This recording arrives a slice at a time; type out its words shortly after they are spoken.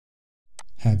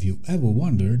Have you ever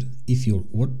wondered if your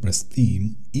WordPress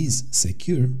theme is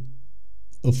secure?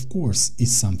 Of course,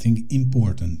 it's something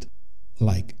important.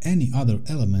 Like any other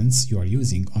elements you are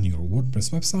using on your WordPress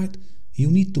website,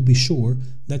 you need to be sure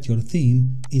that your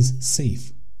theme is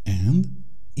safe. And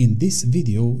in this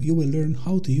video, you will learn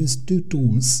how to use two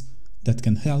tools that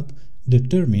can help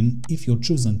determine if your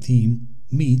chosen theme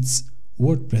meets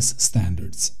WordPress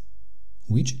standards,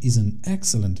 which is an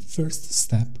excellent first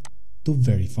step to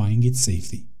verifying its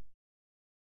safety.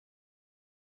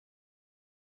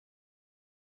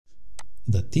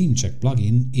 The Theme Check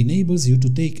plugin enables you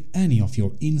to take any of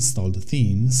your installed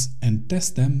themes and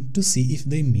test them to see if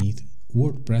they meet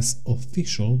WordPress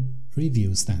official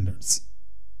review standards.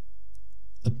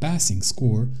 A passing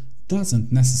score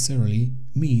doesn't necessarily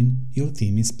mean your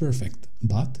theme is perfect,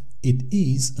 but it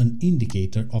is an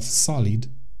indicator of solid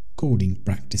coding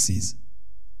practices.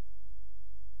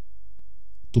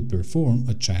 To perform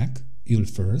a check, you'll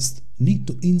first need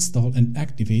to install and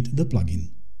activate the plugin.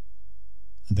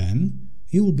 Then,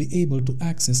 you will be able to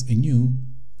access a new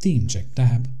Theme Check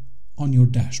tab on your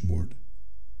dashboard,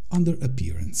 under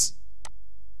Appearance.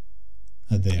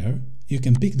 There, you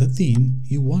can pick the theme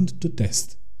you want to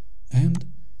test and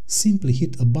simply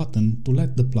hit a button to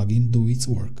let the plugin do its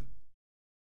work.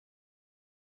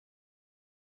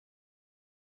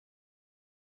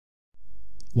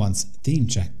 Once Theme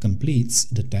Check completes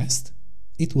the test,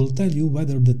 it will tell you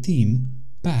whether the theme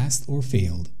passed or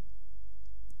failed.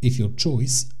 If your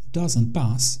choice doesn't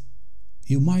pass,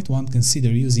 you might want to consider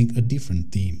using a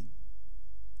different theme,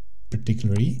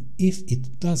 particularly if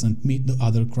it doesn't meet the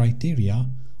other criteria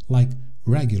like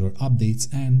regular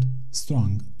updates and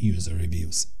strong user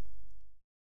reviews.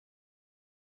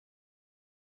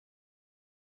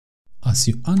 As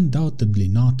you undoubtedly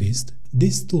noticed,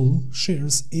 this tool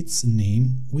shares its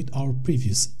name with our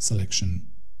previous selection.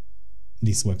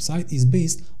 This website is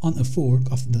based on a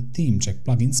fork of the Theme Check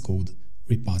plugins code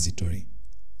repository.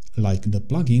 Like the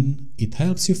plugin, it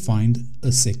helps you find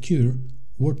a secure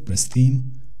WordPress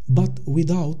theme, but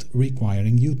without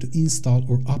requiring you to install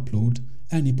or upload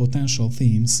any potential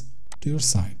themes to your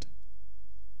site.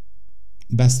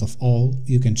 Best of all,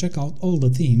 you can check out all the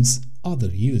themes other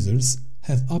users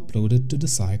have uploaded to the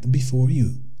site before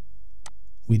you,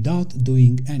 without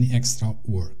doing any extra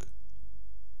work.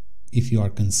 If you are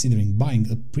considering buying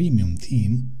a premium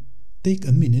theme, take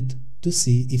a minute to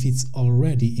see if it's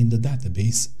already in the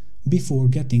database before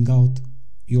getting out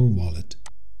your wallet.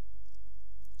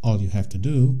 All you have to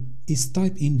do is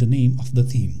type in the name of the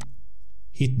theme,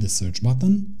 hit the search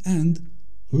button and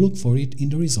look for it in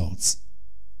the results.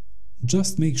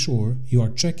 Just make sure you are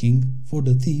checking for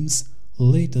the theme's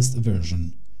latest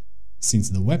version, since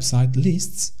the website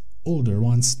lists older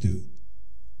ones too.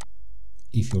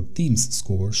 If your theme's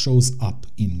score shows up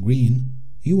in green,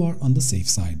 you are on the safe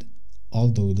side,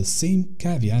 although the same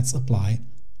caveats apply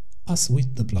as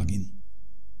with the plugin.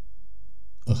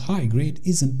 A high grade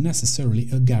isn't necessarily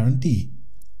a guarantee.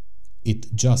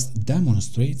 It just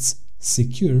demonstrates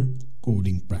secure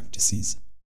coding practices.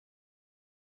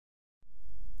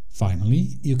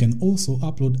 Finally, you can also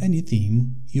upload any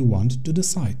theme you want to the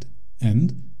site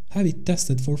and have it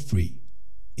tested for free,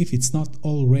 if it's not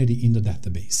already in the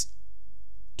database.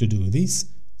 To do this,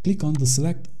 click on the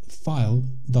Select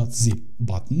File.zip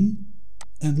button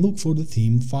and look for the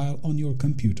theme file on your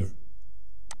computer.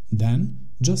 Then,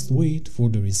 just wait for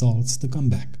the results to come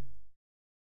back.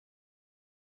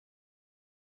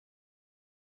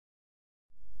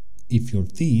 If your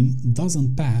theme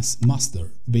doesn't pass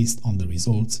muster based on the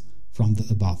results from the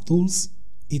above tools,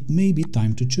 it may be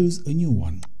time to choose a new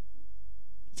one.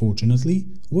 Fortunately,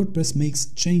 WordPress makes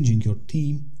changing your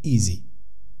theme easy.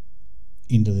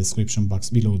 In the description box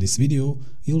below this video,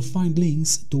 you'll find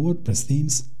links to WordPress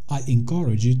themes I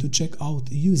encourage you to check out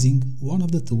using one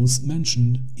of the tools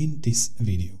mentioned in this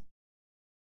video.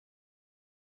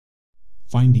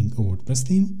 Finding a WordPress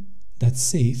theme that's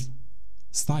safe,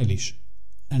 stylish,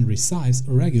 and receives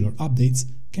regular updates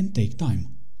can take time,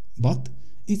 but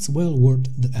it's well worth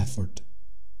the effort.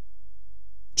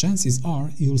 Chances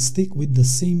are you'll stick with the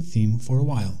same theme for a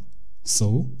while,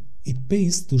 so it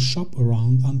pays to shop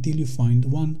around until you find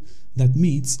one that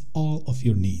meets all of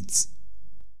your needs.